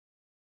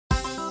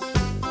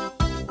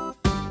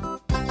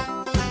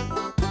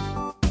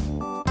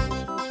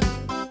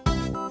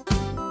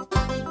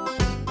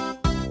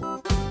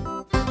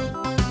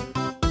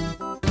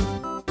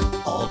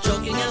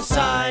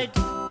side.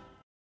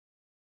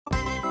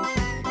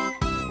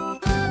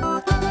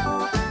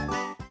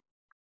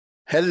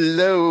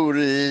 Hello,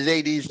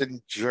 ladies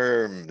and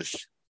germs.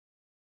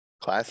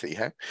 Classy,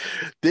 huh?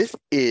 This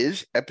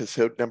is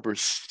episode number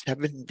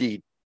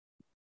 72.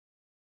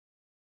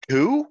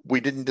 We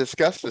didn't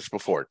discuss this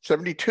before.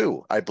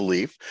 72, I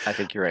believe. I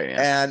think you're right,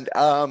 yeah. And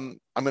I'm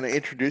going to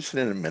introduce it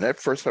in a minute.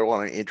 First, I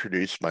want to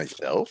introduce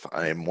myself.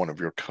 I am one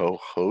of your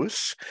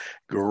co-hosts,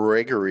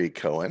 Gregory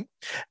Cohen.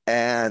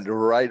 And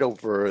right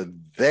over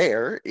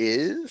there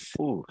is...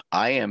 Ooh,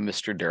 I am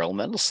Mr. Daryl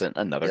Mendelson,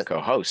 another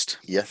co-host.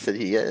 Yes,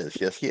 he is.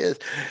 Yes, he is.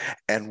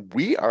 And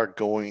we are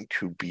going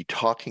to be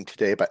talking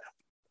today about...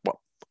 Well,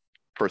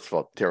 first of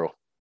all, Daryl,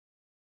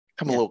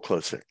 come a little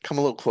closer. Come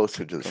a little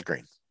closer to the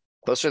screen.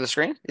 Closer to the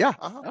screen? Yeah.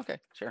 Okay,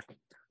 sure.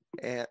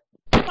 And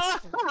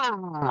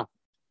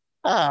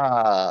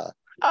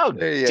How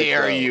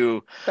dare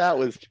you? That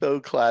was so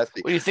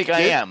classy. What do you think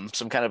I am?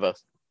 Some kind of a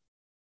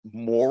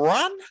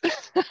moron?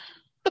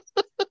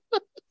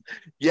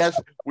 Yes,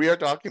 we are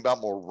talking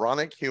about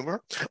moronic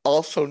humor,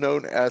 also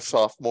known as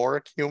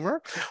sophomoric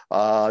humor,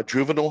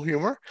 juvenile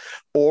humor,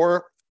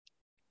 or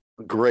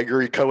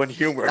Gregory Cohen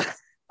humor.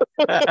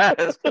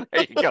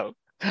 There you go.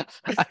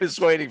 I was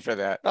waiting for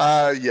that.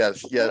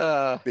 Yes,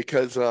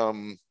 because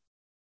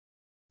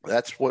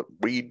that's what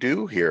we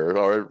do here,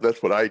 or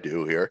that's what I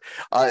do here.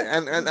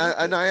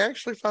 And I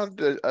actually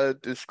found a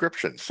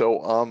description.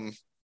 So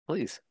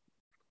please.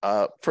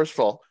 First of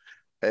all,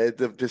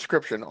 the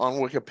description on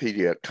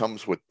Wikipedia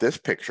comes with this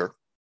picture.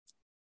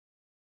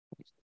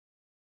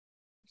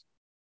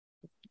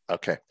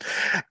 Okay.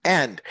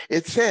 And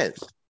it says,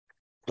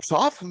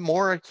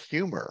 sophomoric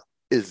humor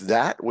is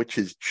that which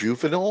is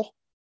juvenile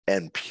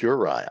and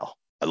puerile.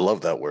 I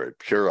love that word,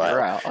 puerile.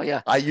 Puerile. Oh,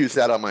 yeah. I use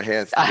that on my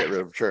hands to get rid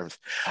of germs.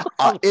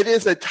 It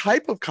is a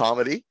type of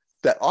comedy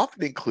that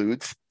often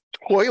includes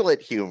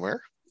toilet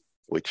humor,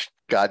 which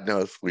God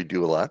knows we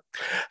do a lot,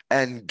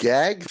 and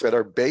gags that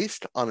are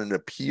based on an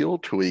appeal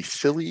to a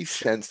silly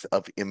sense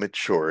of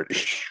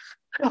immaturity.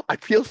 I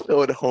feel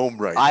so at home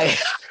right now.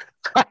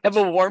 I have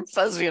a warm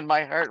fuzzy in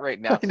my heart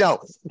right now. I know.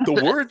 The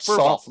word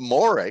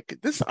sophomoric,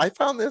 I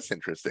found this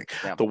interesting.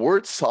 Yeah. The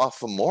word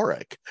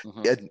sophomoric,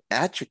 an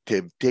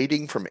adjective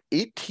dating from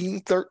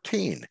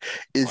 1813,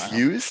 is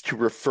used to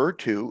refer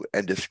to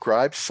and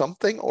describe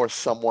something or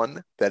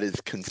someone that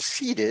is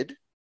conceited,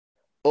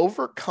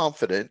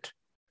 overconfident,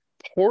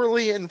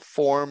 poorly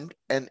informed,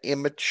 and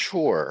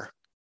immature,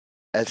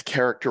 as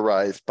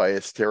characterized by a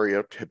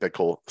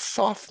stereotypical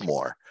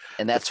sophomore.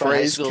 And that's the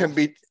phrase can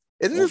be...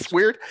 Isn't this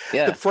weird?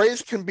 Yeah. The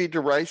phrase can be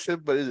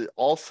derisive, but it is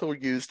also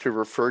used to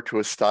refer to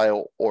a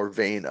style or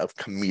vein of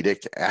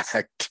comedic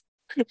act,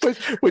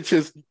 which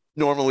is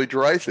normally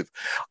derisive.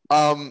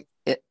 But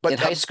in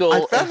high school,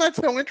 I found that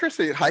so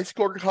interesting. In high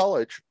school or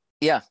college.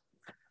 Yeah.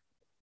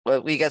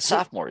 Well, we got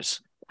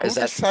sophomores. Who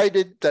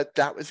decided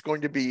that was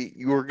going to be,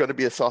 you were going to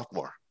be a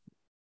sophomore?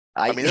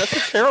 I mean, that's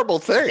a terrible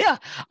thing. Yeah.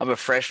 I'm a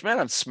freshman.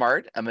 I'm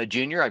smart. I'm a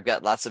junior. I've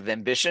got lots of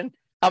ambition.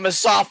 I'm a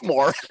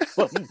sophomore,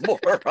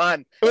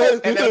 moron,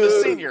 and I'm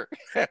a senior.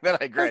 And then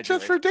I graduate. It's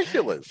just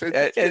ridiculous.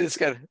 It's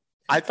kind of.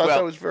 I thought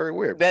that was very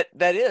weird.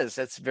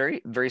 That's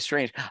very, very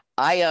strange.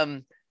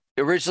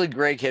 Originally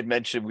Greg had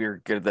mentioned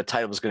the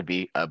title was going to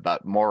be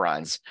about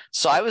morons,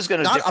 so I was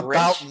going to not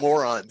about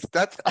morons.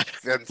 That's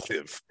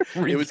offensive.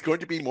 It was going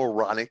to be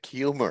moronic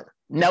humor.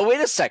 Now wait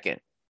a second.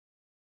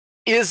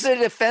 Is it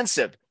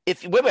offensive?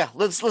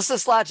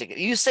 Let's logic.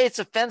 You say it's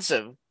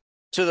offensive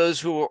to those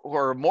who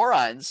are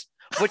morons.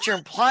 What you're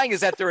implying is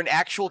that they're an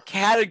actual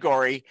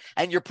category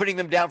and you're putting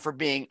them down for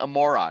being a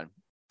moron.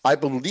 I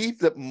believe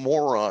that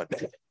moron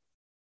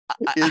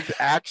is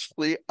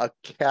actually a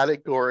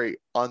category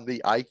on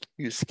the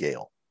IQ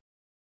scale.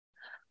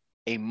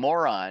 A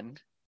moron,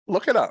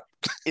 look it up,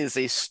 is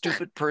a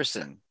stupid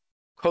person.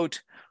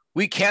 Quote,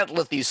 we can't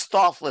let these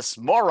thoughtless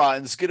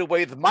morons get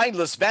away with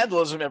mindless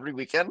vandalism every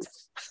weekend.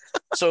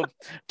 So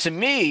to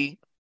me,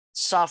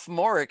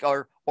 sophomoric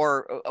or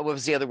what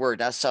was the other word?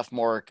 Not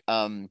sophomoric,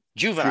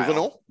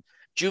 juvenile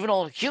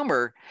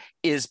humor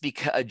is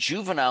because a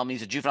juvenile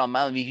means you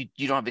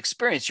don't have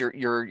experience.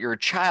 You're a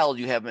child.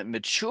 You haven't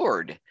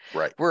matured.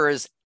 Right.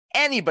 Whereas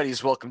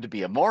anybody's welcome to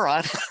be a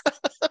moron.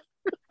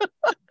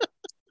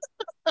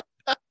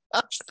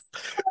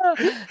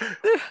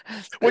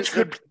 Which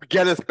could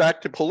get us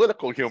back to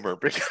political humor.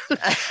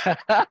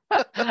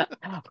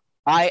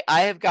 I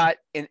have got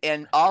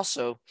and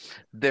also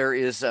there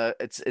is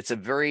it's a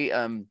very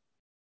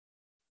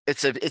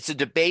it's a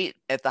debate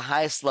at the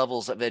highest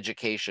levels of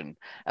education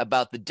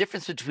about the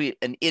difference between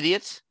an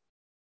idiot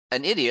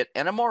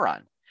and a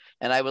moron.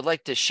 And I would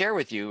like to share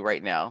with you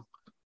right now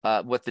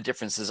what the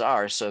differences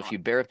are. So if you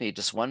bear with me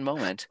just one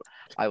moment,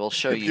 I will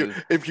show you.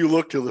 If you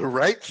look to the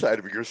right side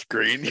of your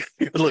screen,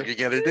 you're looking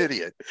at an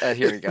idiot.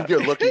 Here we go. If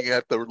you're looking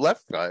at the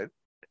left side,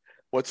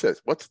 what's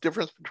this? What's the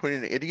difference between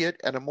an idiot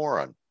and a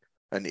moron?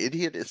 An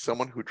idiot is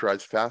someone who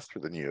drives faster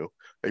than you.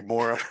 A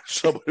moron is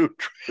someone who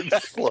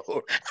drives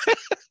slower.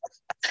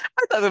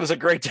 I thought that was a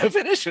great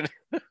definition.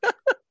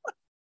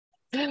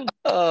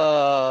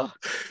 That's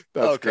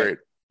great.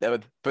 That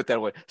would put that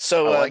away.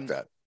 So I like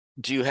that.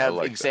 Do you have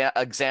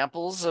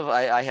examples of?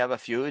 I have a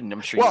few, and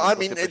I'm sure. Well, I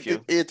mean,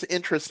 it's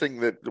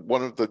interesting that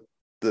one of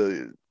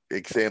the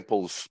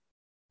examples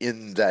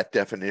in that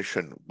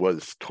definition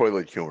was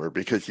toilet humor,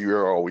 because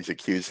you're always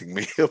accusing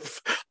me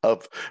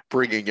of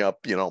bringing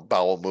up,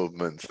 bowel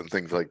movements and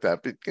things like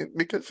that,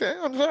 because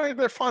I'm sorry,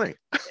 they're funny.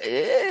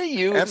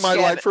 And my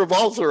life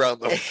revolves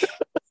around them.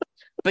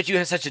 But you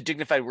have such a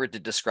dignified word to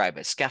describe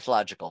it.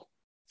 Scatological.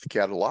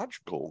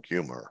 Scatological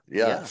humor.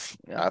 Yes,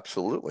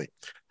 absolutely.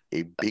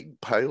 A big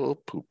pile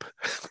of poop.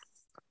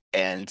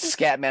 And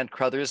Scatman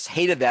Crothers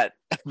hated that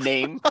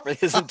name for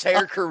his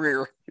entire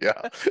career.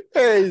 Yeah.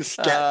 Hey,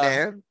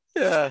 Scatman.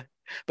 Yeah.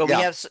 But we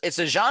have, it's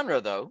a genre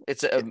though.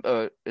 It's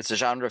a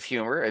genre of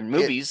humor and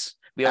movies.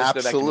 We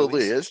always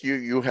absolutely go back to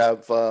movies. You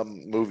have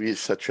movies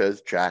such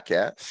as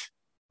Jackass,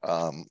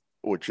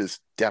 which is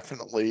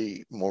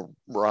definitely more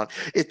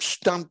it's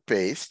stunt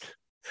based.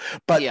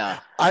 But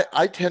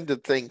I tend to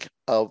think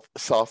of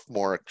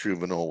sophomoric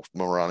juvenile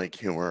moronic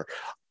humor.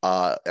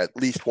 At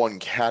least one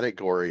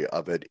category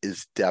of it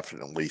is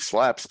definitely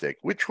slapstick,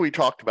 which we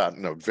talked about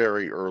in a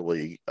very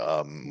early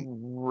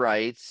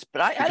right.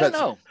 But I don't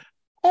know.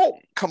 Oh,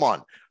 come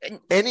on.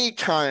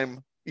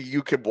 Anytime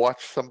you can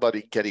watch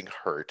somebody getting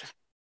hurt,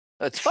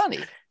 it's funny.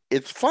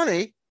 It's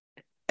funny,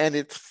 and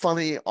it's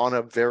funny on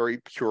a very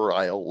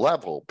puerile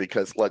level,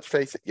 because let's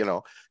face it,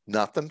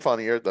 nothing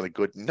funnier than a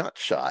good nut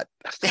shot.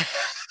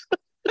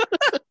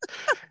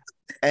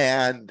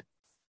 And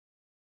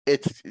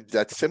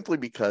that's simply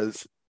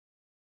because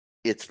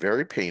it's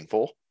very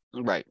painful.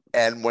 Right.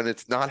 And when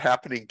it's not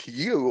happening to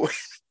you,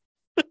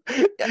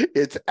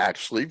 it's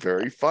actually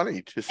very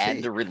funny to see.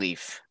 And a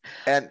relief.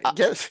 And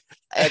yes.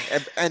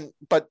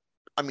 But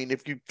I mean,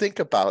 if you think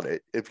about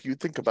it, if you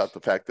think about the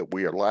fact that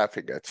we are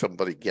laughing at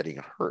somebody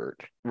getting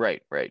hurt.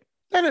 Right.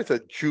 That is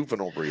a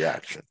juvenile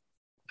reaction.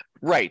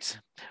 Right.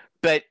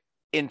 But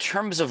in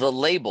terms of the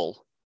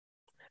label,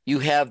 you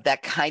have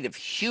that kind of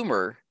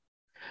humor.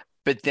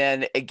 But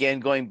then again,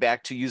 going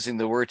back to using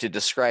the word to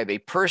describe a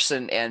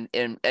person, and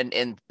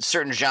in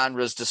certain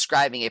genres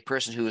describing a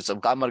person who is, I'm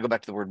going to go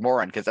back to the word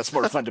moron because that's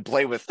more fun to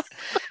play with.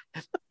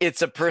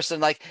 It's a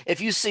person like,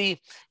 if you see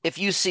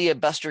a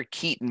Buster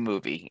Keaton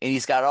movie and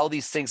he's got all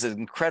these things,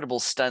 incredible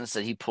stunts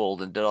that he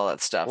pulled and did all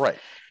that stuff. Right.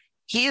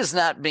 He is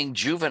not being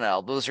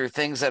juvenile. Those are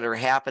things that are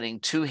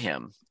happening to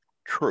him.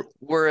 True.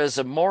 Whereas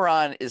a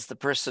moron is the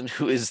person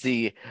who is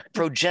the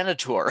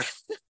progenitor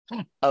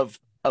of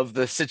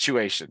the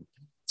situation.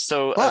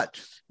 So, but,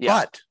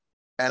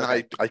 and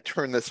okay. I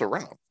turn this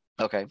around.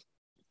 Okay.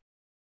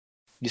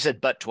 You said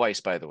 "but"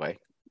 twice, by the way.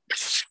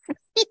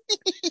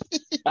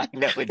 I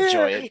never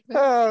enjoy it.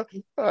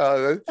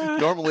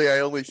 Normally,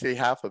 I only say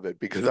half of it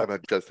because I'm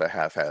just a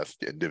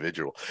half-assed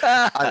individual.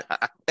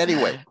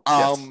 Anyway,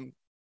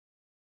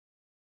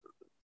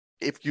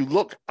 if you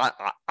look,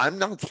 I'm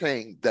not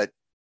saying that.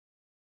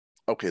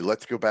 Okay,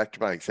 let's go back to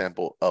my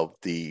example of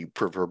the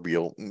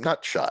proverbial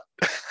nut shot.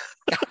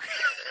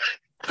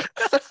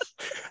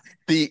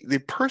 The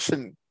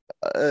person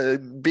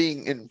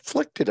being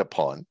inflicted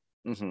upon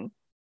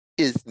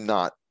is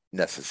not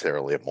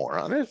necessarily a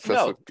moron. It's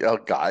just a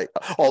guy,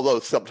 although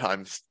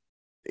sometimes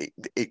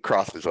it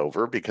crosses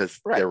over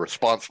because they're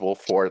responsible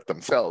for it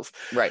themselves.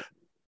 Right.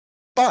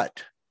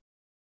 But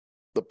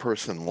the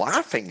person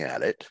laughing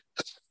at it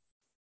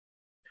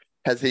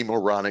has a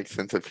moronic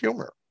sense of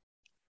humor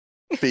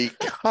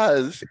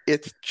because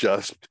it's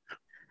just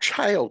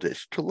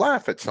childish to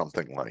laugh at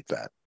something like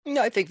that. No,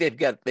 I think they've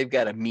got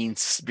a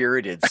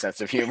mean-spirited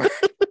sense of humor.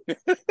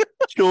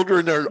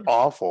 Children are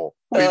awful.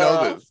 We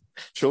know this.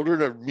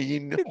 Children are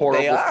mean,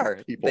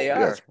 horrible people. They are.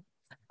 Yes.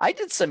 I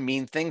did some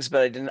mean things,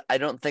 but I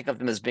don't think of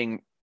them as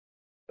being.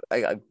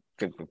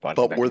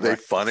 But were they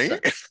funny?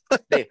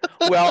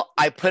 Well,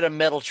 I put a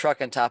metal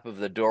truck on top of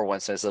the door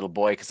once as a little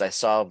boy because I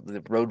saw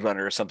the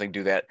Roadrunner or something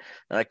do that,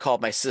 and I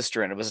called my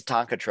sister, and it was a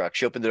Tonka truck.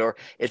 She opened the door.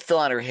 It fell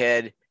on her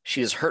head.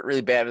 She was hurt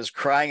really bad. I was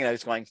crying, and I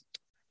was going,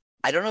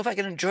 I don't know if I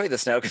can enjoy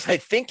this now because I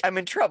think I'm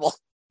in trouble.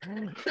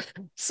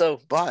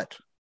 But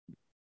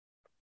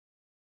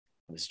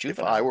if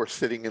I were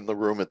sitting in the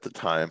room at the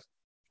time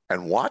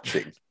and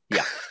watching,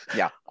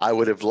 I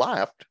would have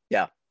laughed.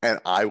 Yeah. And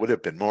I would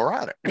have been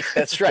moronic.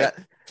 That's right.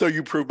 So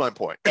you prove my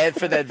point. And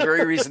for that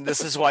very reason,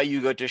 this is why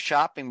you go to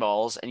shopping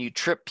malls and you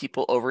trip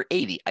people over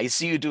 80. I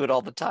see you do it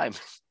all the time.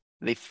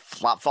 They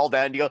fall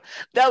down and you go,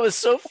 that was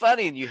so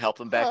funny. And you help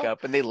them back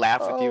up and they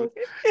laugh with you.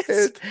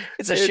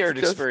 It's a shared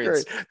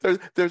experience.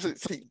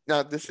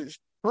 Now this is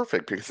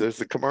perfect because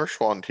there's a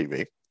commercial on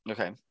TV.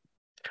 Okay.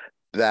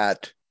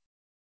 That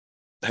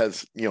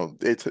has,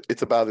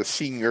 it's about a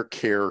senior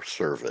care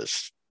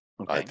service,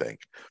 I think.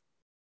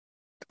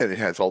 And it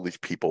has all these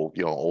people,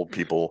 old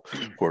people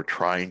who are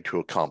trying to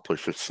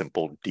accomplish a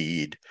simple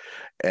deed.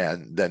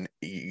 And then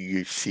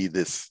you see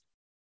this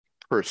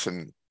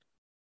person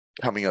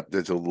coming up.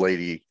 There's a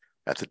lady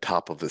at the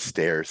top of the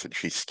stairs and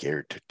she's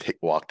scared to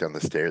walk down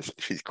the stairs.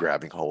 And she's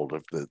grabbing hold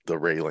of the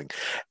railing.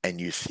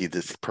 And you see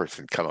this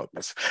person come up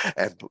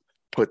and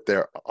put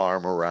their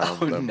arm around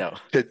them. No.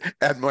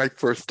 And my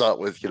first thought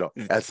was,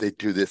 as they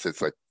do this,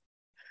 it's like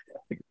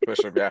push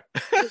them down.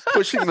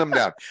 Pushing them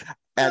down.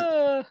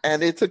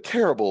 And it's a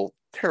terrible,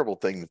 terrible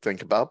thing to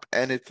think about.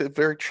 And it's a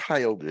very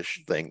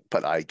childish thing,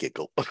 but I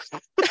giggle.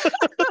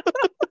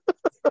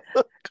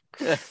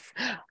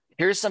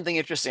 Here's something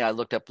interesting I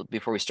looked up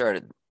before we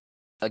started.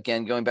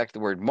 Again, going back to the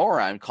word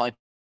moron, calling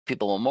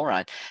people a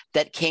moron,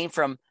 that came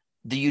from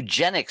the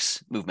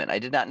eugenics movement. I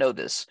did not know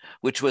this,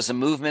 which was a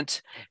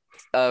movement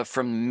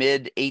from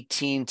mid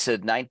 18th to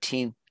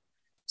 19th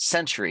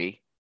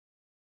century.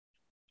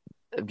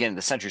 Again,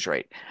 the century's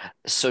right.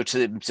 So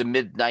to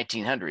mid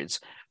 1900s,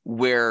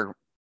 where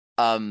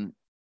the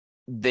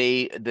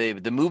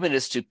movement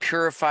is to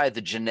purify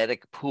the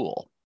genetic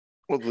pool.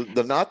 Well,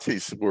 the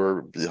Nazis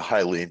were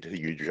highly into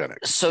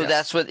eugenics. So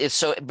that's what it's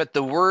so. But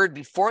the word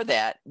before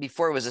that,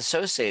 before it was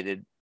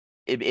associated,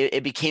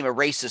 it became a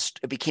racist.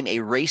 It became a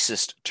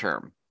racist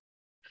term.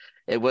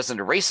 It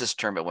wasn't a racist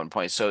term at one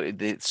point. So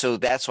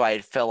that's why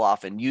it fell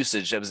off in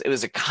usage. It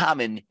was a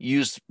common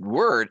used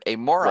word. A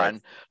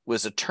moron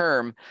was a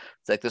term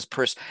like this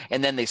person.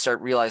 And then they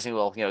start realizing,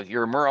 well,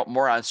 you're a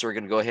moron, so we're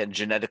going to go ahead and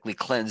genetically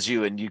cleanse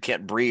you, and you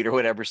can't breed or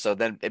whatever. So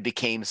then it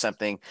became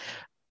something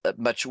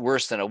much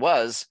worse than it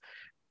was.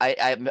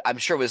 I'm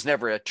sure it was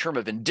never a term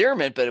of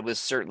endearment, but it was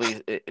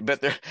certainly,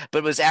 but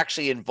it was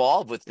actually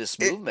involved with this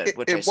movement. It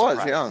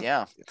was,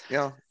 yeah.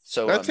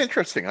 So that's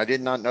interesting. I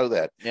did not know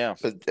that. Yeah,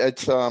 but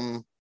it's I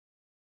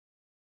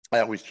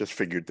always just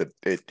figured that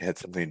it had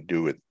something to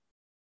do with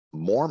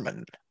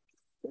Mormon,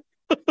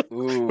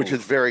 which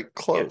is very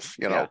close,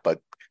 but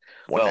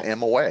one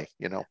M away,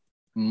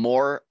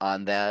 More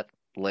on that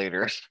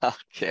later.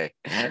 Okay.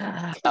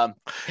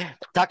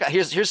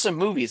 Here's some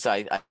movies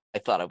I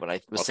thought of when I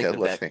was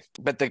thinking of that.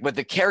 But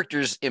the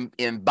characters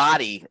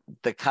embody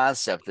the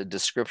concept, the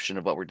description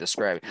of what we're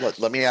describing.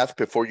 Let me ask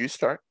before you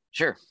start.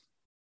 Sure.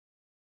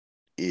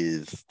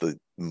 Is the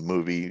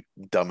movie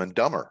Dumb and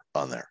Dumber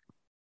on there?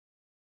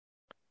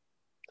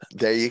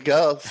 There you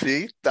go.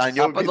 See, I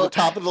knew it would be the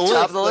top of the list.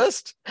 Top of the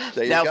list.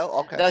 There you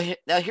go. Okay.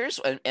 Now here's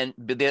and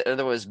the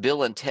other was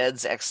Bill and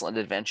Ted's Excellent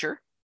Adventure.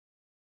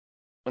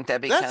 Wouldn't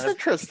that be That's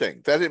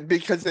interesting?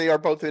 Because they are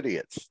both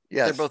idiots.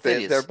 Yes, they're both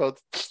idiots. They're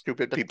both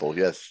stupid people.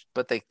 Yes,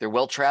 but they're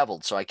well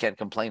traveled, so I can't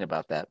complain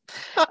about that.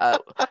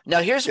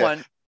 Now here's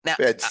one. Now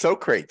it's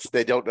Socrates.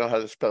 They don't know how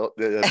to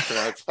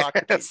pronounce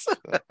Socrates.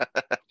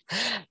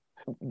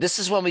 This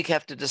is one we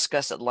have to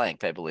discuss at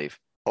length, I believe.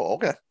 Oh,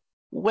 okay.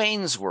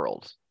 Wayne's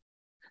World.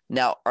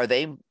 Now, are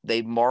they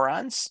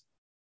morons?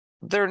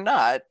 They're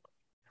not.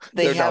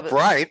 They're not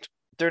bright.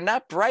 They're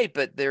not bright,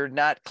 but they're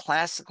not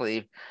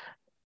classically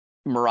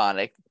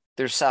moronic.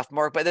 They're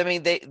sophomoric, but I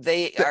mean,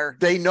 they are.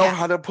 They know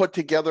how to put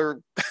together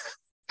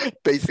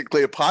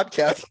basically a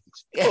podcast.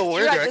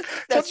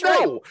 That's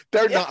right. No,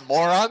 they're not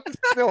morons.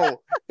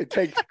 No, it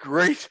takes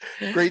great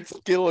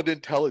skill and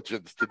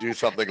intelligence to do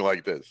something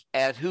like this.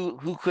 And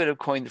who could have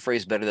coined the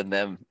phrase better than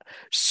them?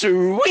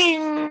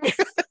 Swing.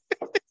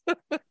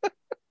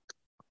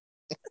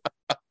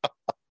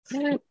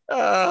 So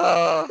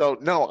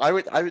no,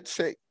 I would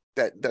say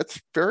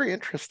that's very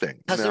interesting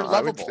because they're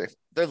lovable.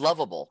 They're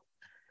lovable.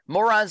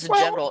 Morons in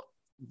general.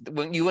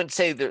 When you wouldn't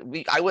say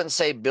that, I wouldn't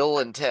say Bill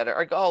and Ted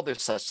are they're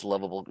such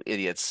lovable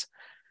idiots.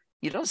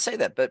 You don't say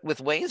that, but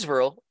with Wayne's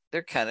World,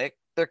 they're kind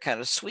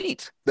of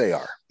sweet. They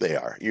are.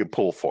 You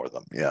pull for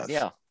them. Yes.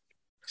 Yeah.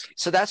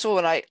 So that's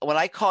what when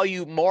I call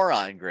you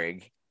moron,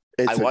 Greg,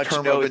 it's a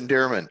term of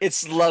endearment.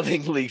 It's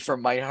lovingly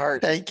from my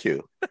heart. Thank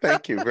you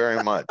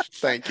very much.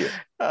 Thank you.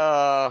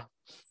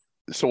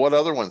 So what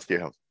other ones do you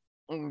have?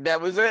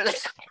 That was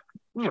it.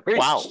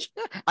 Wow.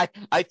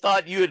 I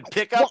thought you would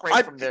pick up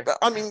from there.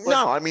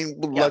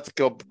 Let's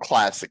go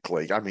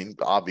classically. I mean,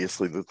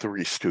 obviously the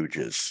Three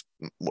Stooges,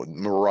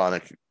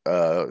 moronic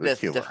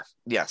humor.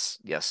 Yes.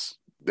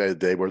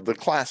 They were the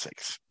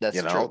classics.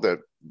 That's true. That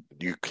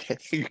you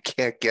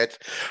can't get.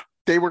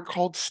 They were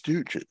called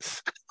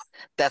Stooges.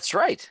 That's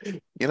right.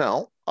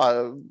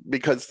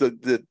 Because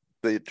the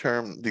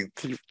term the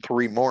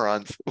three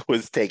morons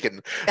was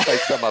taken by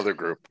some other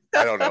group.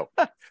 I don't know.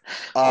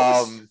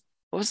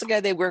 What was the guy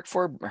they worked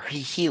for?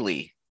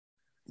 Healy.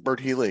 Bert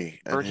Healy.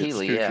 Bert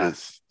Healy, yeah.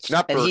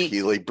 Not Bert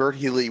Healy. Bert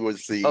Healy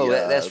was the... Oh,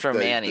 that's from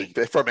Annie.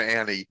 From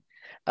Annie.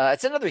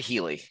 It's another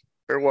Healy.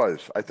 There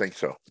was. I think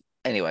so.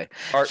 Anyway.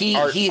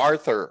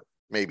 Arthur,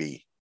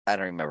 maybe. I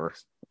don't remember.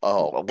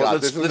 Oh,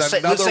 God. This is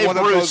another one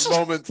Bruce. Of those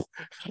moments.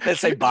 Let's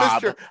say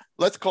Bob.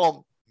 Let's call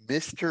him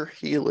Mr.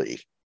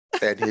 Healy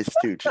and his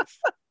stooges.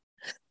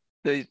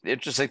 The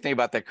interesting thing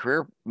about that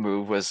career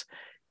move was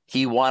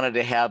he wanted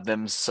to have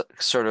them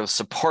sort of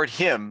support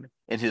him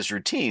in his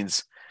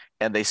routines,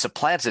 and they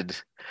supplanted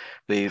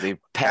the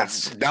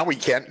past. Now we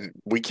can't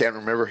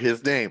remember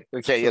his name.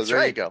 Okay, that's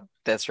right. You go.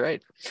 That's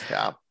right.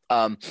 Yeah.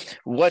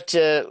 What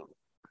do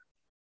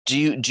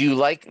you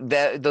like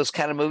those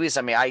kind of movies?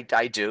 I mean,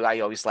 I do. I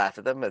always laugh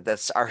at them.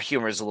 That's our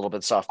humor is a little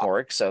bit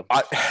sophomoric, so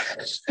I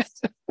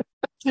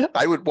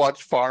would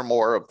watch far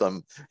more of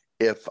them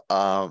if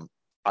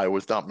I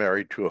was not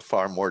married to a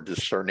far more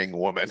discerning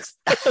woman.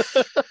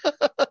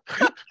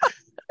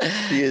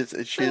 She is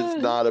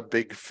not a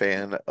big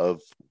fan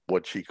of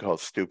what she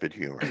calls stupid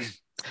humor.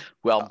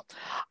 Well,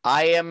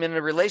 I am in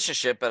a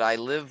relationship, but I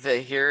live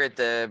here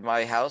at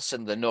my house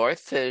in the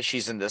north.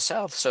 She's in the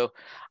south, so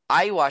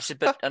I watch it.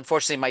 But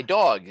unfortunately, my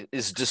dog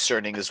is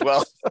discerning as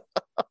well.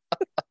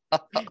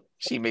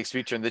 She makes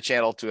me turn the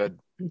channel to a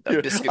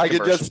biscuit I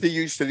commercial. could just see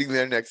you sitting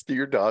there next to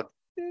your dog,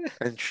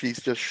 and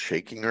she's just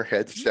shaking her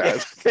head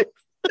sad.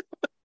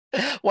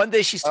 One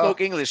day she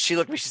spoke English. She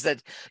looked at me. She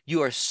said,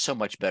 "You are so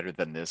much better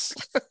than this."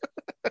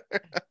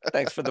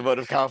 Thanks for the vote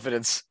of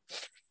confidence.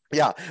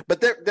 Yeah, but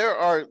there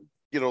are,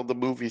 the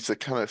movies that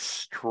kind of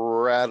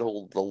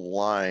straddle the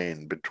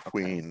line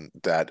between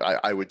that.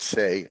 I would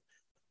say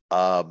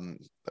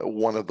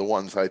one of the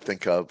ones I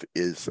think of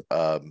is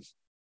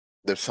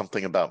There's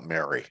Something About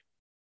Mary,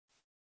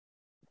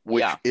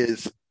 which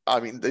is, I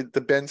mean,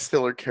 the Ben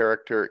Stiller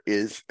character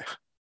is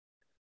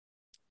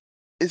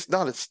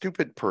not a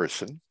stupid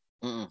person,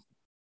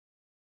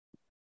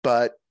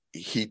 but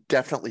he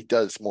definitely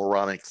does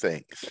moronic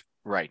things.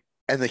 Right.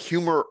 And the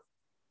humor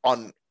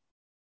on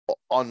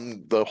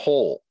the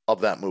whole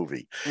of that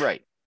movie,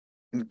 right,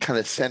 kind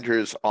of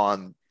centers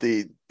on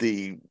the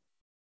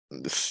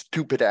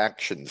stupid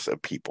actions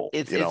of people.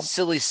 It's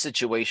silly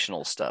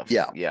situational stuff.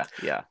 Yeah.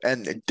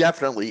 And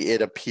definitely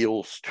it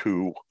appeals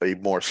to a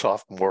more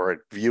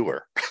sophomoric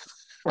viewer.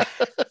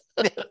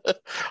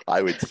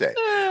 I would say.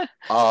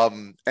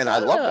 And I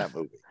love that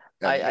movie.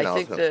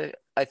 And,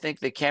 I think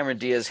the Cameron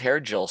Diaz hair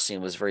gel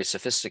scene was very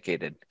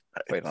sophisticated,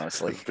 quite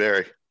honestly.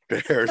 Very,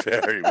 very,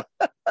 very.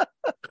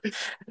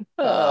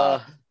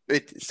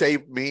 It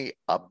saved me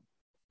a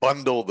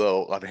bundle,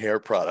 though, on hair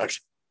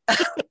products.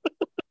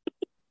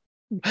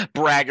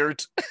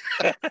 Braggart.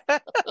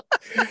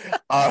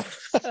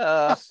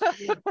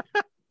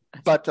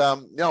 But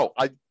no,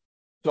 I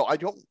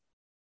don't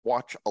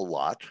watch a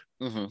lot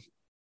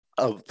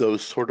of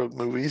those sort of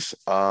movies,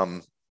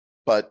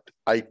 but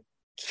I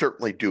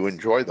certainly do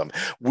enjoy them.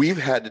 We've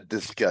had a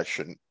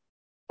discussion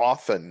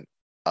often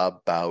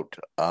about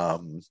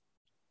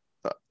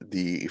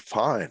the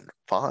fine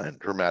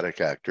dramatic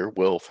actor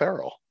Will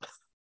Ferrell.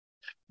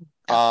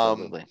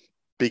 Absolutely.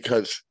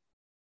 Because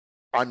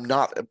I'm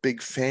not a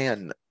big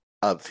fan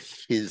of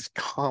his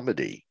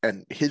comedy,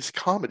 and his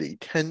comedy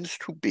tends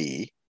to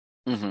be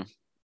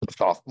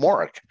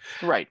sophomoric,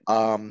 right?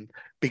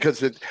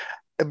 Because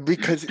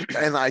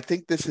and I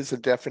think this is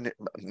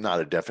not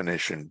a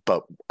definition,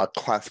 but a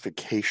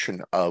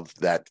classification of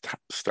that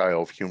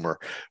style of humor,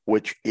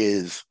 which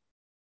is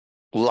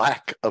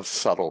lack of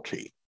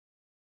subtlety.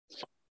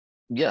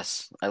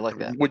 Yes, I like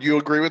that. Would you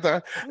agree with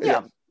that?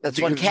 Yeah,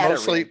 that's one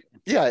category.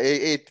 Yeah,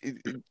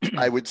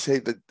 I would say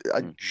that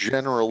a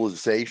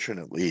generalization,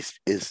 at least,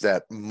 is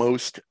that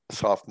most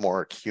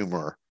sophomoric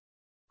humor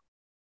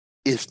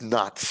is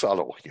not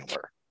subtle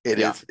humor. It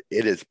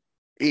is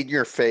in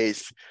your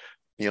face.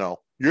 You're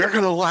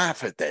going to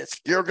laugh at this.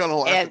 You're going to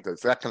laugh at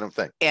this. That kind of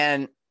thing.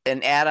 And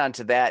add on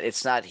to that,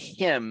 it's not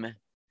him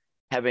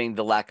having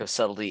the lack of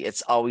subtlety.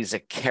 It's always a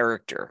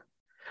character.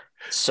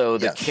 So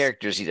the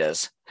characters he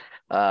does.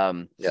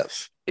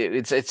 Yes.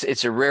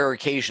 It's a rare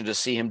occasion to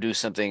see him do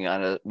something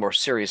on a more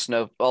serious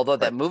note. Although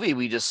that movie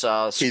we just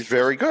saw, he's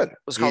very good.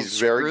 Was called He's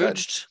very good.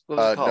 What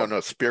was it called? No,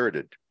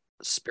 Spirited.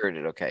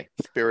 Spirited, okay.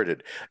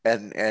 Spirited,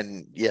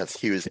 and yes,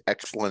 he was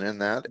excellent in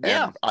that.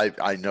 And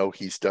I know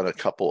he's done a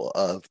couple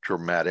of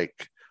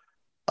dramatic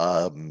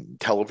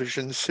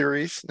television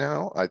series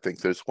now. I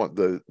think there's one,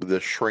 the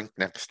Shrink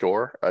Next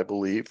Door, I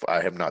believe.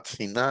 I have not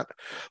seen that,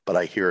 but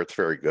I hear it's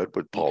very good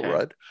with Paul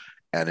Rudd,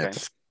 and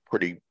it's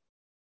pretty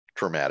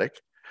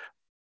dramatic.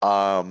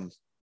 So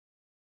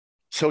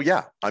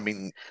yeah, I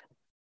mean,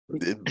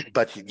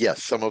 but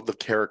yes, some of the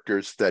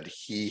characters that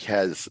he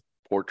has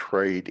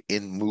portrayed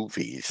in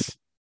movies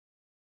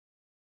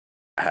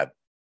have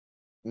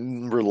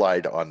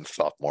relied on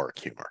sophomoric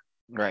humor.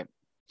 Right.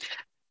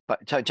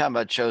 But talking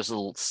about shows, a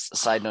little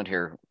side note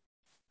here.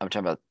 I'm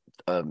talking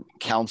about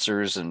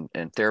counselors and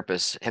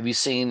therapists. Have you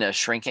seen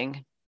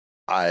Shrinking?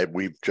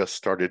 We've just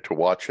started to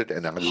watch it,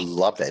 and I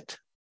love it.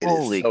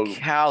 Holy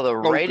cow! The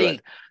writing,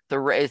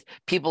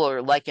 people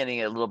are likening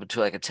it a little bit to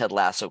like a Ted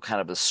Lasso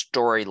kind of a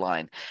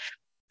storyline.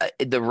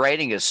 The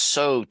writing is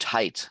so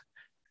tight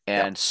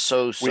and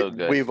so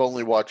good. We've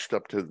only watched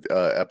up to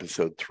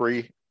episode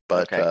 3,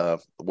 but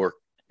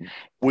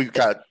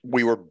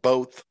we were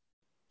both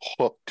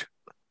hooked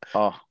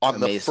on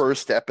the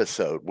first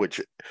episode,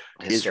 which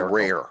is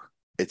rare.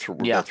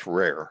 That's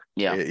rare.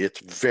 Yeah, it's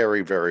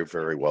very, very,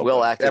 very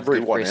well acted.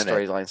 Everyone in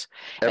storylines,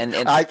 and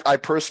I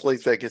personally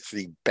think it's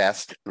the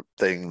best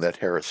thing that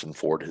Harrison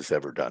Ford has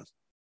ever done.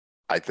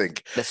 I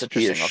think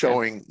he is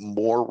showing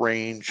more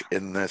range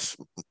in this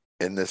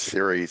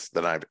series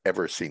than I've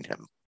ever seen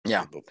him.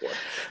 Before.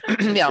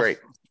 Great,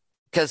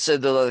 because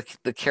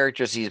the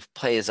characters he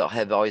plays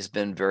have always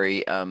been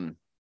very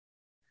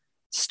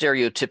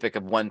stereotypic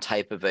of one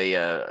type of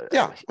a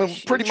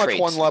pretty much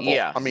one level.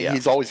 I mean,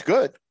 he's always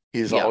good.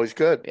 He's always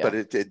good,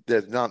 but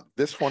there's not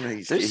this one.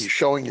 He's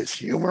showing his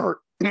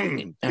humor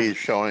He's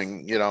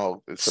showing,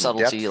 some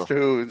subtlety. depth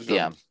to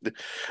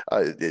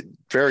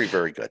very,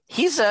 very good.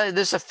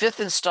 There's a 5th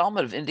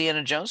installment of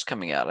Indiana Jones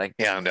coming out. I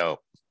know.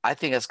 I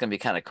think that's going to be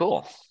kind of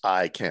cool.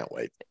 I can't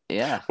wait.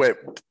 Yeah. Wait,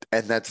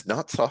 and that's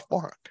not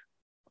sophomoric.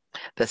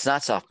 That's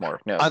not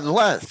sophomoric, no.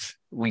 Unless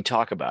we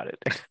talk about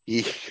it.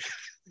 He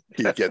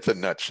gets a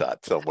nut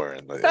shot somewhere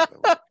in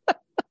the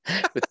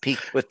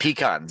with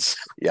pecans.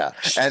 Yeah.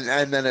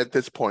 And then at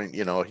this point,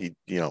 he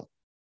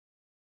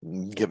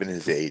given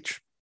his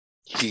age,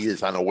 he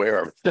is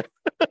unaware of it.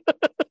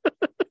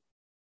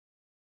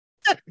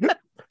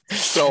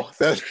 So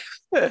that,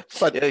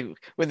 but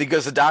when he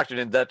goes to the doctor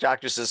and that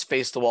doctor says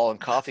face the wall and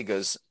coffee,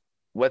 goes,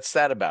 what's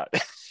that about?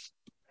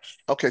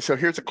 Okay, so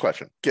here's a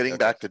question. Getting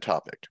back to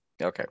topic.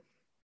 Okay.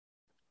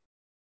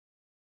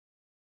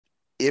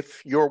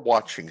 If you're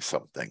watching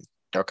something,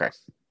 okay,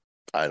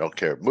 I don't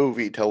care,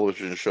 movie,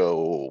 television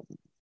show,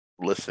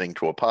 listening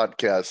to a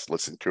podcast,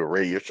 listening to a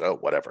radio show,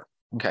 whatever.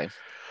 Okay.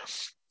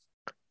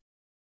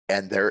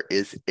 And there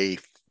is a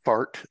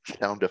fart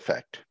sound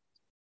effect.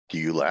 Do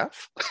you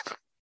laugh?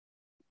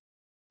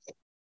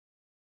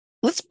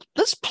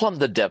 Let's plumb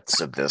the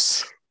depths of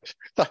this.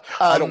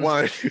 I don't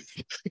want to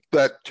use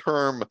that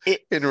term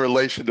in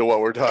relation to what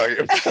we're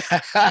talking about.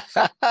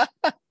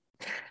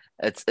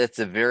 It's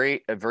a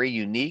very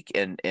unique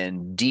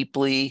and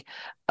deeply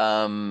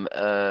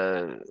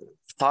thoughtful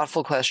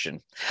question.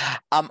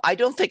 I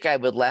don't think I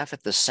would laugh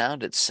at the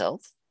sound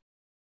itself.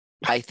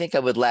 I think I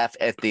would laugh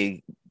at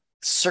the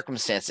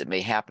circumstance it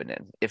may happen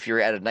in. If you're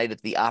at a night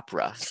at the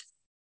opera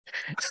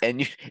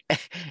and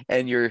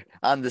you're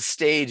on the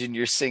stage and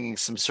you're singing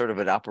some sort of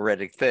an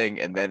operatic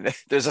thing, and then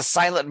there's a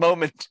silent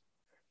moment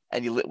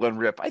and you lit one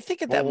rip. I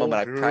think at that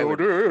moment I probably would.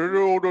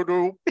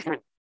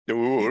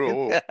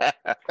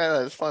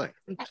 That's funny.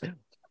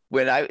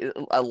 When I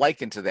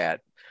liken to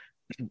that,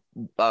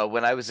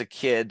 when I was a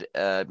kid,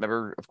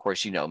 remember, of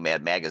course,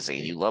 Mad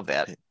Magazine. You love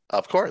that,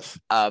 of course.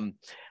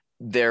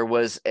 There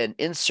was an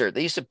insert.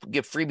 They used to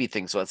give freebie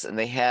things once, and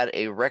they had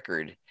a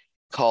record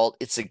called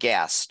 "It's a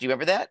Gas." Do you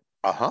remember that?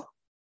 Uh-huh.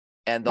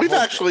 And we've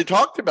actually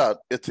talked about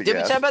It's a Gas.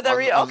 Did we talk about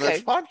that on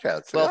this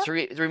podcast? Well, to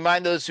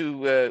remind those who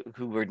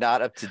were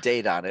not up to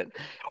date on it,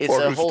 it's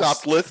or who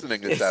stopped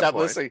listening at that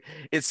point.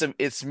 Listening.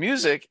 It's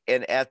music,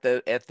 and at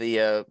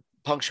the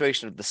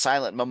punctuation of the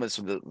silent moments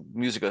when the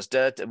music goes,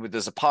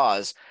 there's a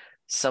pause.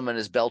 Someone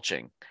is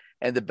belching,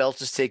 and the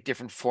belches take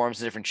different forms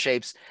and different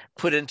shapes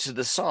put into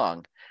the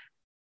song,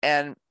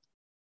 and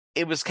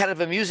it was kind of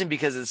amusing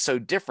because it's so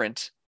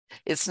different.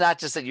 It's not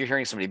just that you're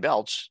hearing somebody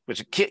belch,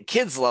 which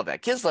kids love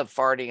that. Kids love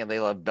farting and they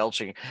love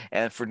belching,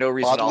 and for no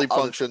reason. Bodily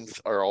functions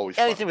are always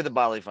anything fun. with a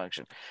bodily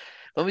function.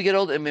 When we get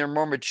older and we're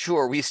more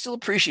mature, we still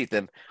appreciate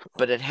them,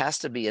 but it has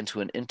to be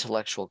into an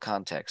intellectual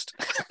context.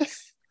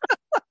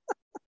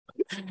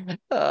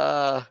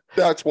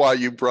 That's why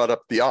you brought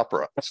up the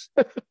opera.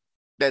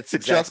 That's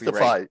exactly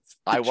right.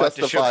 I want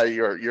to justify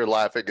your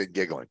laughing and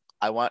giggling.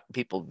 I want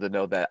people to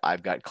know that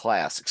I've got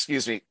class.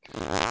 Excuse me.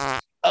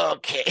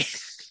 Okay.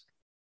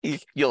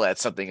 You'll add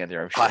something in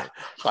there, I'm sure.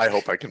 I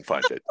hope I can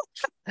find it.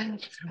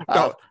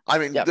 No, I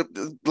mean, yeah.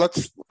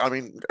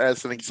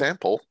 As an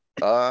example,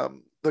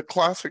 the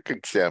classic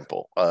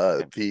example,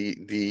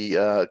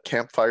 the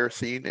campfire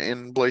scene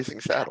in Blazing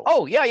Saddles.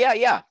 Oh,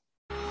 yeah.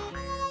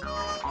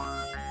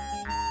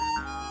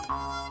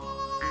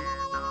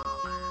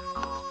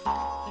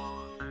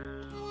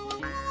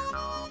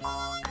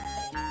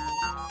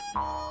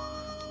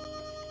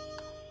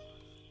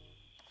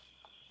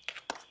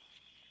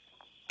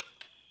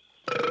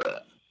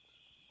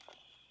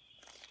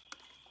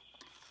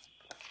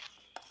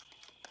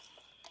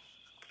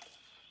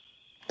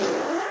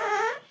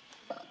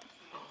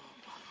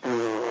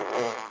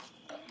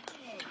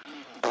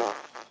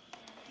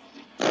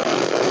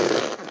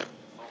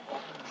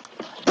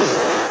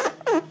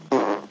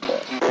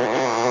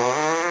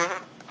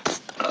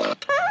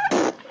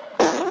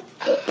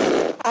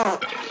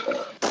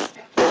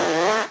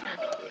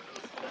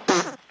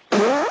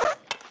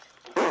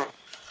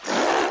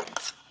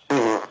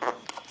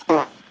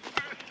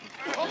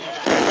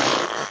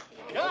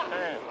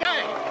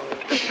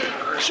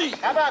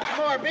 How about some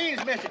more beans,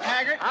 Mr.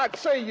 Taggart? I'd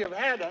say you've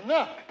had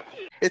enough.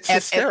 It's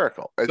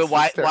hysterical. But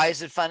why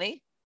is it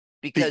funny?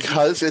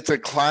 Because it's a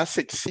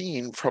classic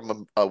scene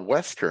from a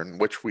Western,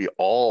 which we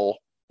all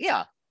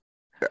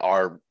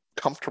are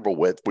comfortable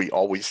with. We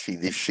always see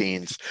these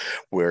scenes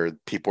where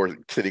people are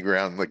sitting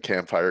around the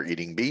campfire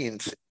eating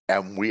beans,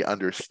 and we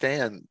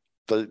understand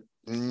the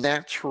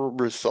natural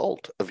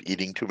result of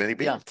eating too many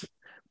beans. Yeah.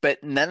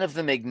 But none of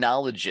them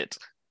acknowledge it.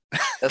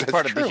 That's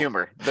part of the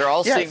humor. They're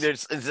all saying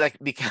it's like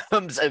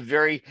becomes a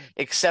very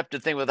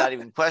accepted thing without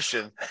even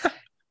question.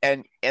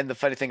 And the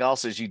funny thing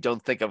also is you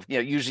don't think of,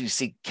 usually you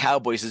see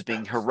cowboys as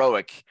being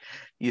heroic.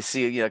 You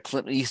see,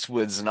 Clint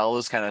Eastwoods and all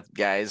those kind of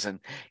guys, and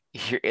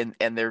here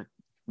and they're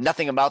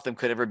nothing about them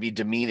could ever be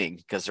demeaning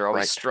because they're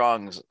always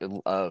strong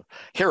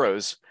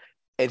heroes.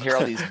 And here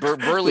are these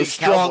burly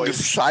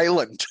cowboys,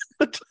 silent,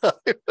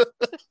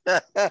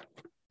 the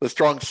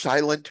strong,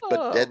 silent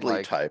but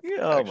deadly type.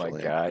 Oh my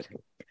God!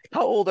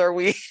 How old are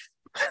we?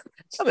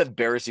 I'm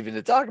embarrassed even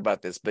to talk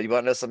about this, but you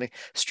want to know something?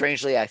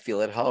 Strangely, I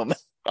feel at home.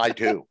 I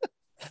do.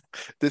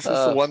 This is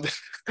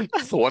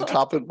the one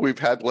topic we've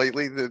had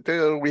lately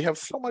that we have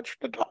so much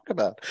to talk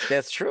about.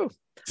 That's true.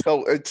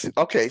 So it's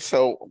okay.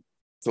 So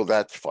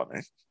that's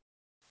funny.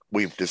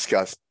 We've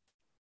discussed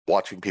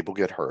watching people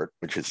get hurt,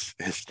 which is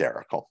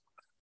hysterical.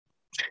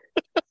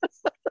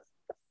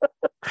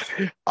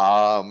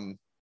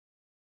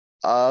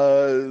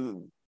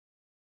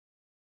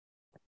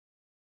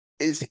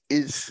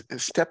 Is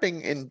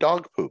stepping in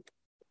dog poop?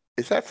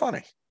 Is that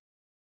funny?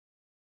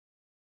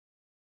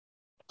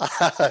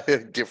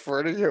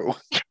 Defer to you.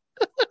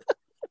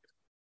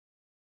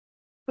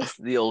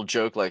 The old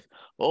joke, like,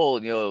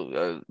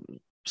 oh,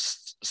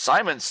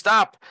 Simon,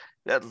 stop!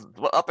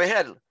 Up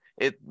ahead,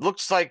 it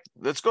looks like.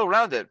 Let's go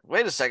around it.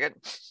 Wait a second.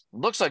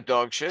 Looks like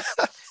dog shit.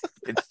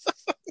 It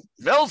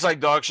smells like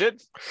dog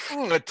shit.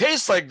 It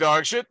tastes like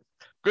dog shit.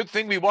 Good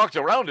thing we walked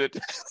around it.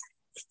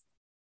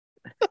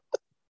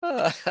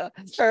 That's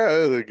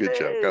a good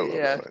joke.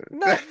 Yeah,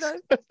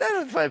 that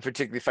I find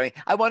particularly funny.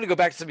 I want to go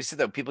back to somebody said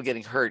that people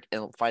getting hurt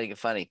and finding it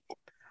funny.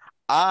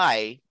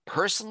 I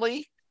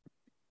personally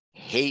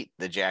hate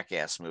the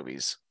Jackass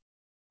movies.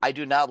 I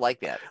do not like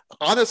that.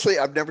 Honestly,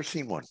 I've never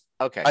seen one.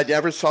 Okay, I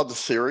never saw the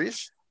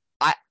series.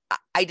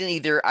 I didn't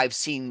either. I've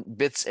seen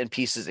bits and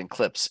pieces and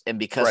clips, and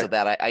because of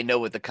that, I know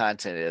what the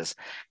content is,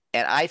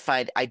 and I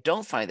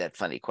don't find that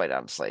funny, quite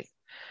honestly.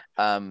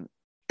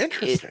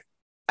 Interesting.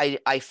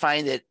 I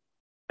find that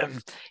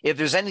if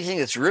there's anything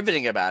that's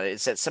riveting about it,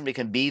 it's that somebody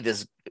can be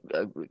this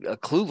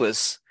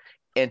clueless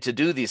and to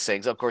do these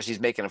things. Of course,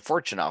 he's making a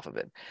fortune off of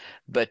it,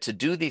 but to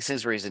do these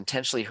things where he's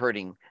intentionally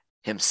hurting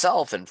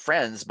himself and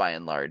friends, by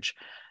and large,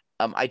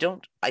 I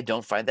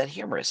don't find that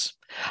humorous.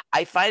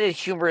 I find it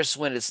humorous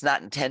when it's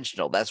not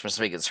intentional. That's when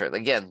somebody gets hurt.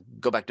 Again,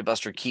 go back to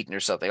Buster Keaton or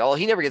something. Oh,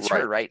 he never gets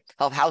hurt, right?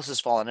 Houses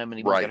fall on him and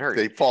he won't get hurt.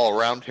 They fall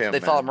around him. They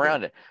follow him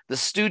around it. The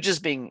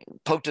Stooges being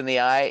poked in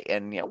the eye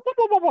and whoop,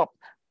 whoop, whoop, whoop.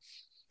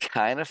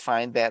 Kind of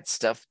find that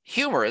stuff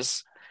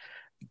humorous,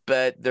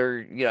 but they're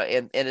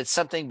and it's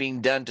something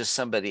being done to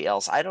somebody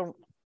else. I don't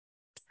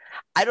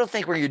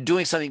think when you're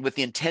doing something with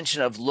the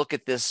intention of look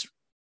at this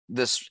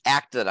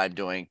act that I'm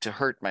doing to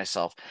hurt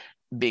myself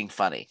being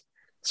funny.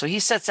 So he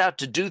sets out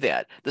to do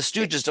that. The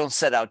Stooges don't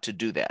set out to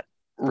do that,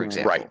 for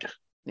example. Right.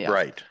 Yeah.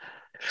 Right.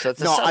 So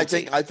it's I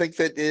think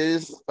that it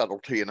is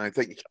subtlety, and I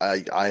think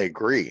I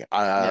agree.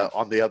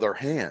 On the other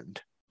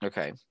hand,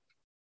 okay.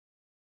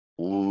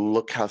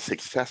 Look how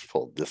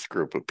successful this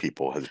group of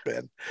people has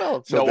been.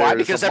 Well, so why?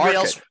 Because everybody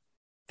else,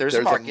 there's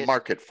a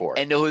market for it.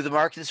 And know who the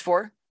market is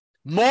for?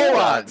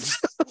 Morons.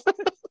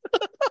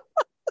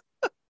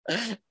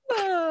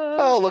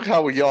 Oh, look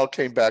how we all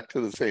came back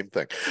to the same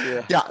thing.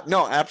 Yeah.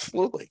 No,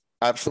 absolutely.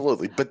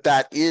 But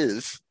that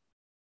is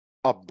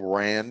a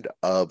brand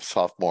of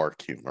sophomore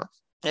humor.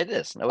 It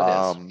is. No, it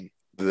is.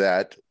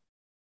 That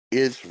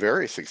is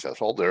very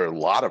successful. There are a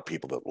lot of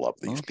people that love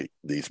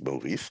these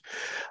movies.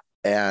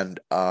 And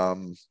I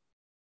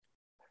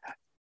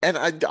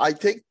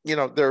think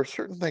there are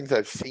certain things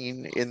I've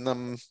seen in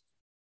them,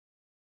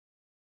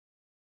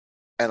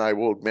 and I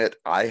will admit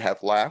I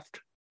have laughed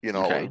in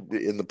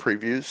the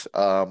previews,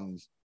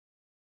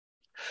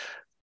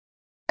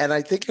 and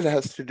I think it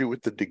has to do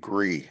with the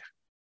degree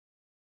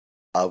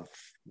of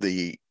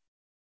the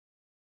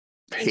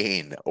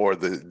pain or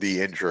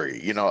the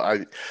injury.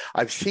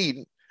 I've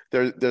seen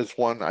there's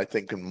one, I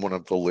think, in one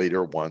of the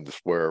later ones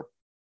where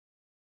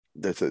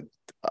there's a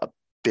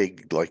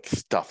big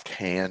stuffed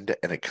hand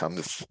and it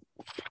comes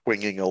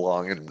swinging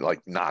along and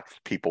knocks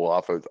people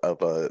off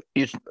of a.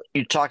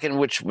 You talking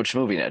which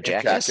movie now?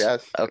 Jackass?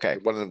 Okay,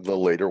 one of the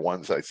later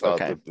ones I saw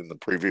in the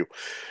preview.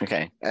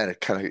 Okay, and it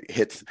kind of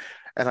hits,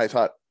 and I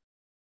thought,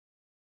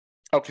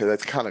 okay,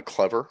 that's kind of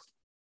clever,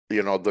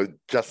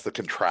 just the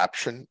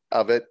contraption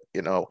of it,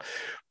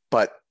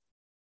 but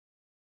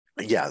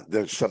yeah,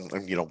 there's some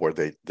where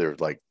they're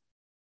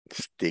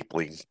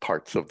stapling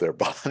parts of their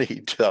body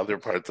to other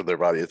parts of their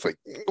body. It's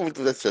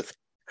that's just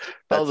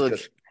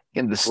the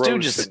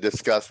Stooges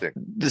disgusting.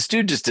 The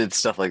Stooges did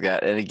stuff like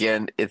that, and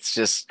again, it's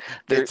just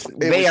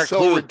they are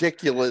so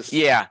ridiculous.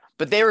 Yeah,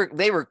 but they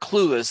were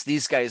clueless.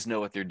 These guys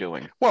know what they're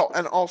doing. Well,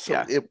 and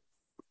also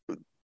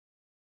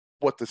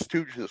what the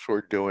Stooges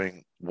were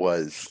doing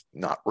was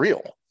not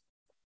real.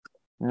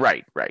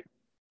 Right.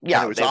 Yeah,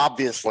 and it was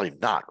obviously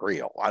not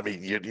real. I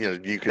mean, you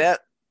could.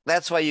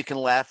 That's why you can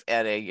laugh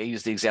at I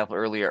used the example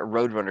earlier, a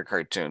Roadrunner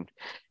cartoon.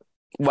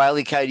 Wile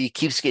E. Coyote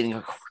keeps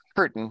getting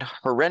hurt in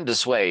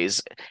horrendous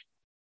ways,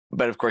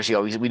 but of course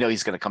we know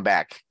he's going to come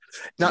back.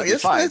 Now,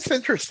 it's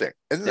interesting.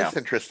 Isn't this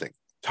interesting?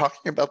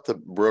 Talking about the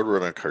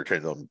Roadrunner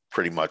cartoon,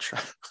 pretty much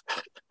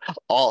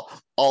all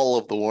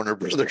of the Warner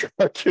Brothers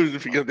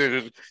cartoons,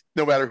 because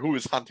no matter who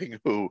was hunting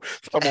who,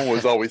 someone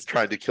was always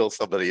trying to kill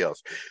somebody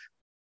else.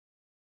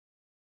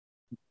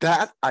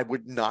 That I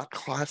would not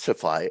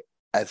classify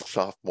as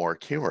sophomore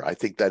humor. I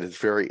think that is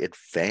very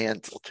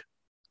advanced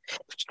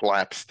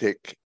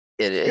slapstick.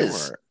 It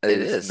is. It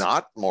is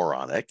not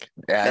moronic.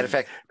 Matter of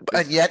fact,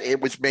 and yet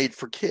it was made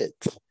for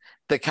kids.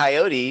 The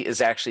coyote is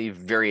actually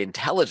very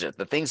intelligent.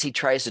 The things he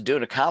tries to do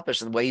and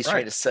accomplish, and the way he's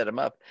trying to set him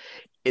up,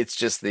 it's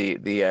just the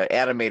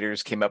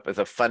animators came up with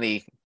a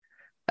funny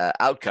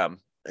outcome.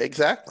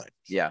 Exactly.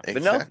 Yeah,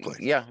 exactly.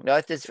 But no,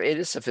 it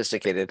is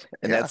sophisticated,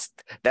 and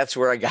that's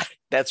where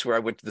I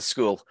went to the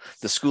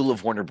school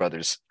of Warner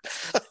Brothers.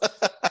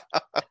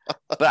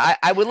 But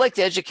I would like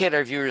to educate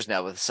our viewers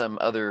now with some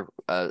other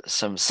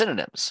some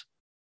synonyms.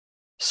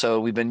 So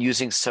we've been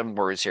using some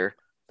words here.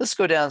 Let's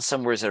go down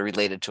some words that are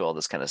related to all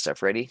this kind of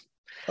stuff. Ready?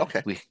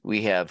 Okay.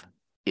 We have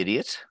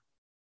idiot,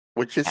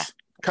 which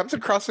comes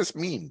across as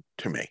mean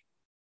to me.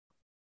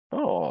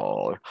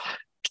 Oh,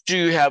 do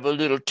you have a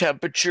little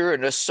temperature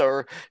and a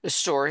sore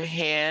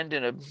hand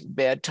and a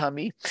bad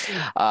tummy?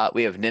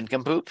 We have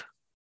nincompoop.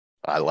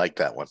 I like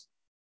that one.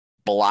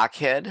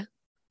 Blockhead.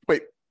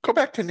 Wait, go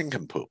back to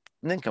nincompoop.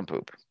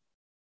 Nincompoop.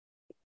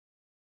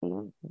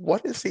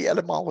 What is the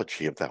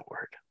etymology of that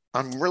word?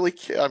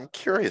 I'm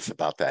curious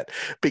about that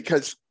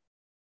because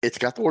it's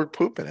got the word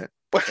poop in it.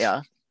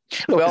 Yeah.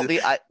 Well,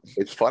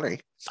 it's funny.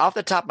 Off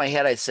the top of my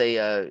head, I say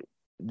the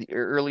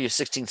earlier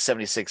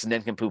 1676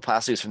 nincompoop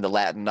possibly is from the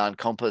Latin non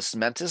compos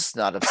mentis,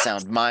 not of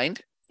sound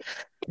mind.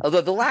 Although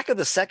the lack of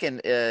the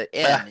second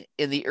N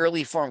in the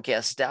early form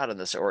casts doubt on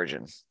this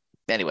origin.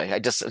 Anyway,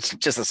 just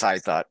a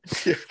side thought.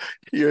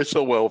 You're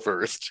so well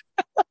versed.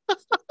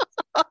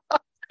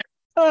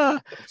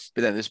 But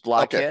then there's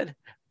blockhead. Okay.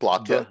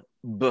 Blockhead.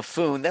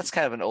 Buffoon. That's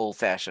kind of an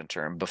old-fashioned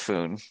term.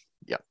 Buffoon.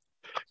 Yeah.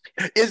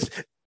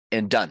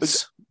 And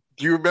dunce.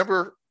 Do you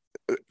remember?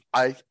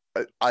 I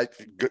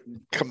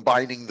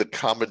combining the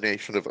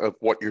combination of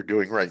what you're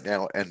doing right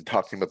now and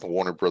talking about the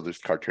Warner Brothers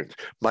cartoons.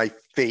 My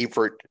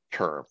favorite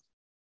term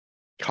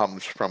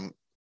comes from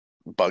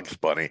Bugs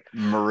Bunny.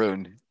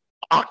 Maroon.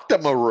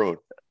 Octamaroon.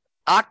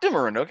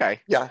 Octamaroon. Okay.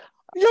 Yeah.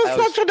 You're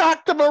such an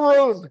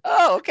octamaroon.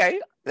 Oh,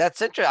 okay.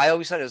 That's interesting. I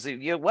always thought it was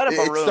what a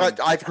maroon.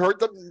 I've heard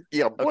them.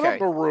 Yeah, what a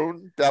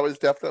maroon. That was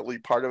definitely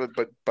part of it.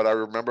 But I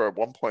remember at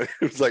one point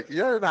it was like,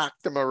 you're an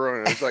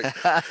octamaroon. It's like,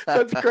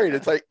 that's great.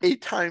 It's like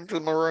 8 times a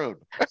maroon.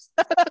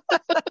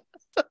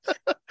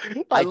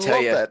 I love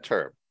that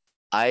term.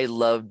 I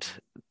loved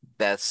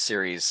that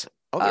series.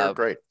 Oh, they're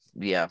great.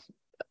 Yeah.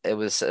 It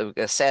was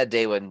a sad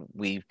day when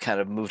we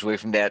kind of moved away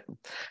from that. I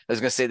was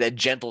going to say that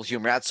gentle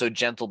humor, not so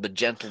gentle, but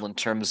gentle in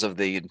terms of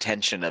the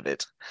intention of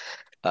it.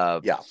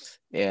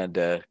 And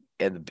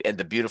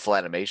the beautiful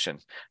animation.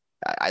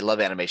 I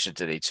love animation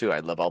today too. I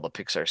love all the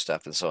Pixar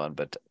stuff and so on.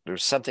 But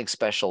there's something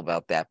special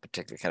about that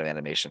particular kind of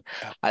animation.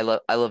 I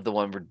love the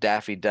one where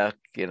Daffy Duck,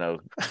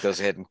 goes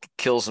ahead and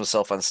kills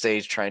himself on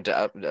stage trying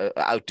to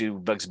outdo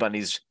Bugs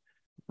Bunny's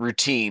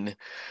routine.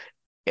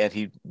 And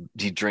he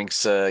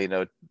drinks,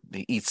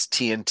 he eats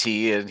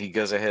TNT and he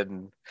goes ahead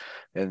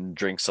and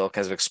drinks all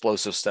kinds of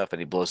explosive stuff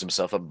and he blows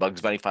himself up.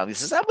 Bugs Bunny finally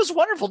says, "That was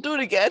wonderful. Do it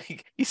again."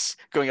 He's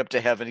going up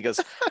to heaven. He goes,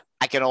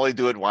 "I can only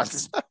do it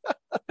once."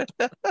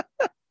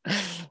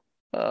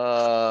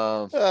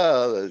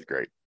 That's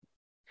great.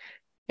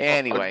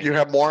 Anyway, you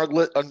have more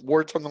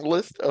words on the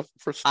list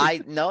for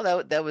stupid?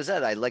 No, that was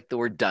it. I like the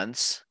word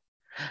dunce.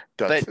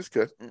 Dunce is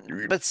good.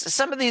 But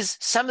some of these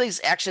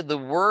actually the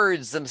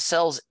words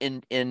themselves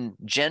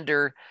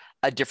engender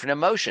a different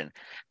emotion.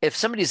 If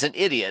somebody's an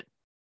idiot,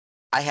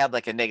 I have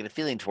like a negative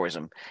feeling towards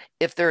them.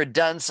 If they're a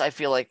dunce, I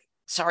feel like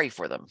sorry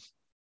for them.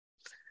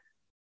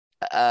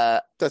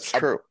 That's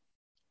true.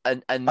 I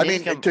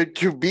mean,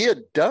 to be a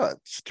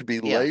dunce, to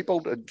be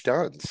labeled a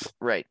dunce,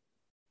 right?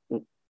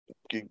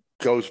 It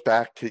goes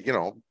back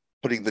to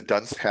putting the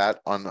dunce hat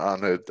on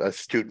a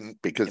student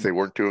because they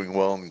weren't doing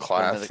well in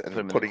class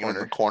and putting him in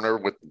the corner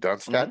with the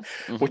dunce hat,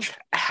 which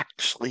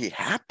actually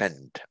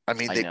happened. I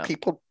mean,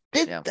 people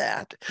did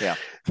that. Yeah.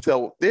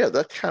 So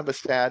that's kind of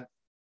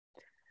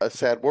a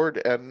sad word,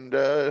 and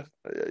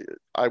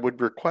I would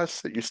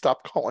request that you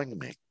stop calling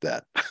me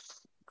that.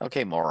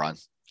 Okay, moron.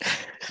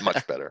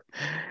 Much better.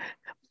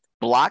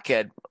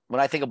 Blockhead.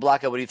 When I think of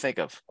blockhead, what do you think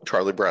of?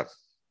 Charlie Brown.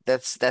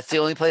 That's the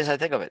only place I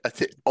think of it. That's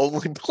the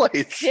only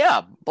place.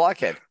 Yeah,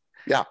 blockhead.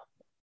 Yeah.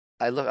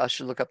 I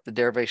should look up the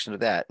derivation of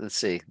that. Let's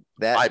see.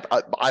 That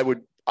I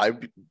would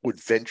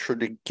venture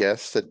to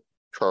guess that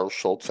Charles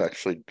Schulz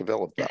actually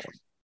developed that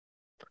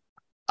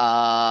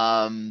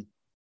one.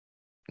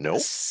 No.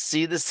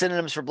 See the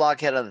synonyms for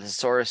blockhead on the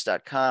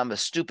thesaurus.com. A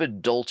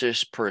stupid,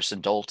 doltish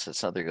person. Dolt.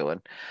 That's another good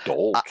one.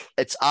 Dolt.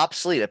 It's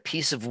obsolete. A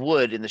piece of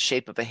wood in the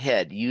shape of a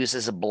head used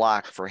as a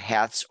block for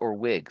hats or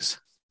wigs.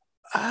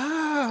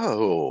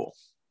 Oh.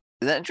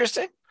 Isn't that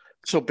interesting?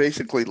 So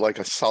basically like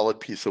a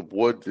solid piece of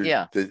wood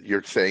that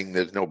you're saying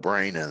there's no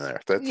brain in there.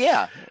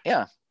 Yeah.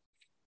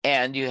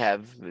 And you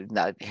have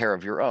not hair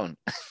of your own.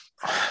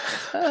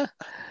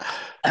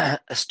 A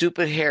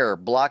stupid hair,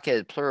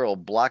 blockhead, plural,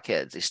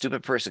 blockheads. A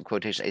stupid person,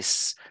 quotation. A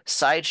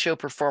sideshow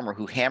performer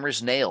who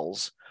hammers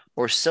nails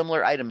or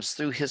similar items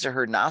through his or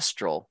her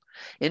nostril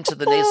into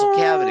the nasal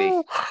cavity.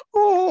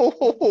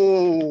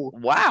 Oh.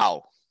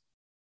 Wow.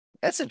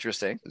 That's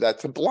interesting.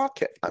 That's a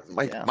blockhead.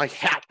 My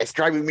hat is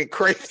driving me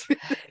crazy.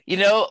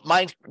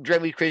 Mine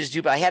driving me crazy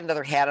too, but I had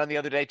another hat on the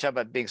other day talking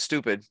about being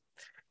stupid.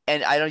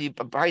 and I know you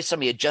probably saw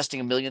me adjusting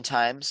a million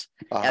times,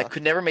 and I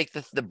could never make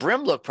the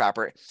brim look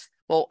proper.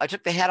 Well, I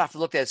took the hat off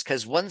and looked at it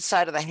because one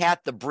side of the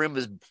hat, the brim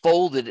was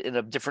folded in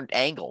a different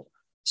angle.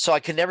 So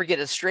I could never get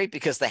it straight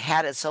because the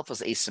hat itself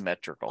was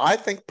asymmetrical. I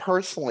think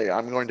personally,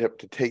 I'm going to have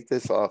to take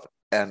this off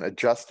and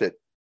adjust it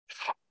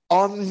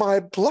on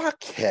my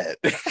blockhead.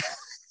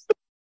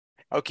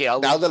 Okay,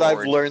 now that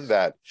I've learned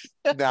that.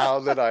 Now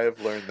that I have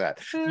learned that.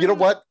 You know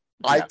what?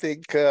 Yeah. I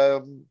think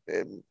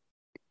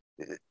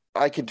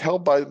I can tell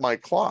by my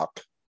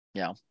clock.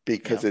 Yeah.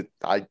 Because it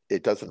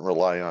doesn't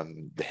rely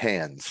on the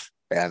hands,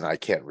 and I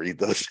can't read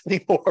those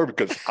anymore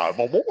because I'm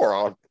a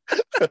moron.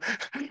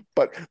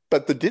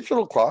 but the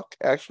digital clock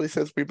actually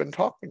says we've been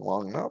talking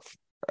long enough.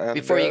 And,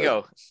 before you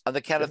go, on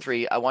the count of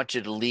three, I want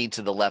you to lean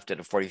to the left at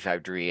a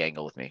 45-degree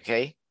angle with me.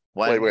 Okay.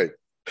 Wait.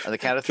 On the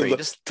count of three,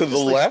 to the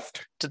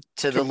left, to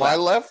my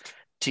left,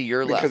 to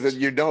your left, because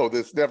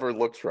this never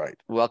looks right.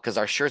 Well, because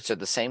our shirts are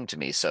the same to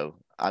me, so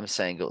I'm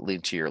saying go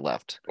lean to your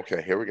left.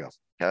 Okay, here we go.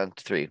 Count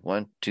to three.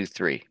 1, 2,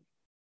 3.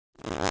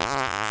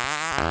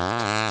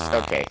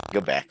 Okay, go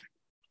back.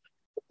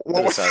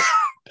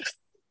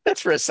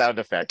 That's for a sound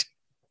effect.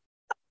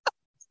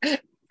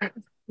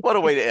 What a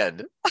way to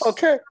end.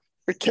 Okay,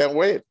 I can't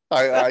wait.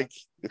 I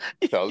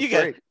that was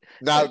great.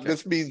 Now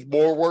this means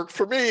more work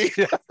for me.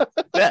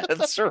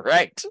 That's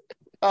right.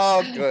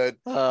 Oh, good.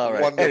 All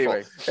right.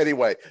 Wonderful.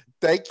 Anyway,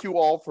 thank you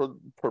all for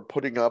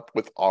putting up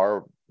with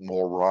our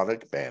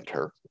moronic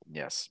banter.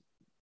 Yes,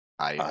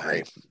 I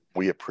agree.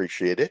 We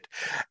appreciate it.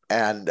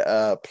 And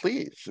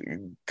please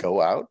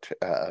go out,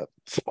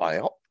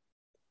 smile.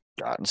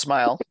 And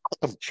smile.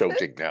 I'm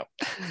choking now.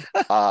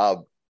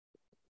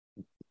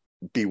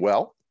 Be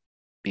well.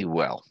 Be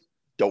well.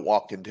 Don't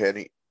walk into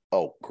any.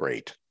 Oh,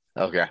 great.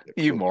 Okay,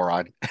 you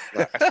moron.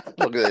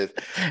 Look at this.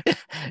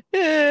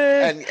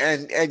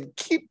 And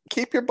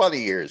keep your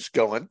bunny ears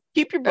going.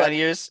 Keep your bunny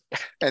ears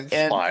and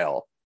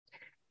smile.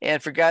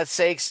 And for God's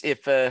sakes,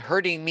 if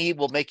hurting me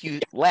will make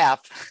you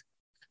laugh,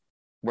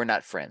 we're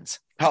not friends.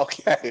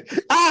 Okay.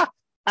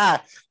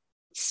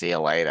 See you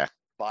later.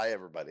 Bye,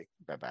 everybody.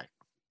 Bye-bye.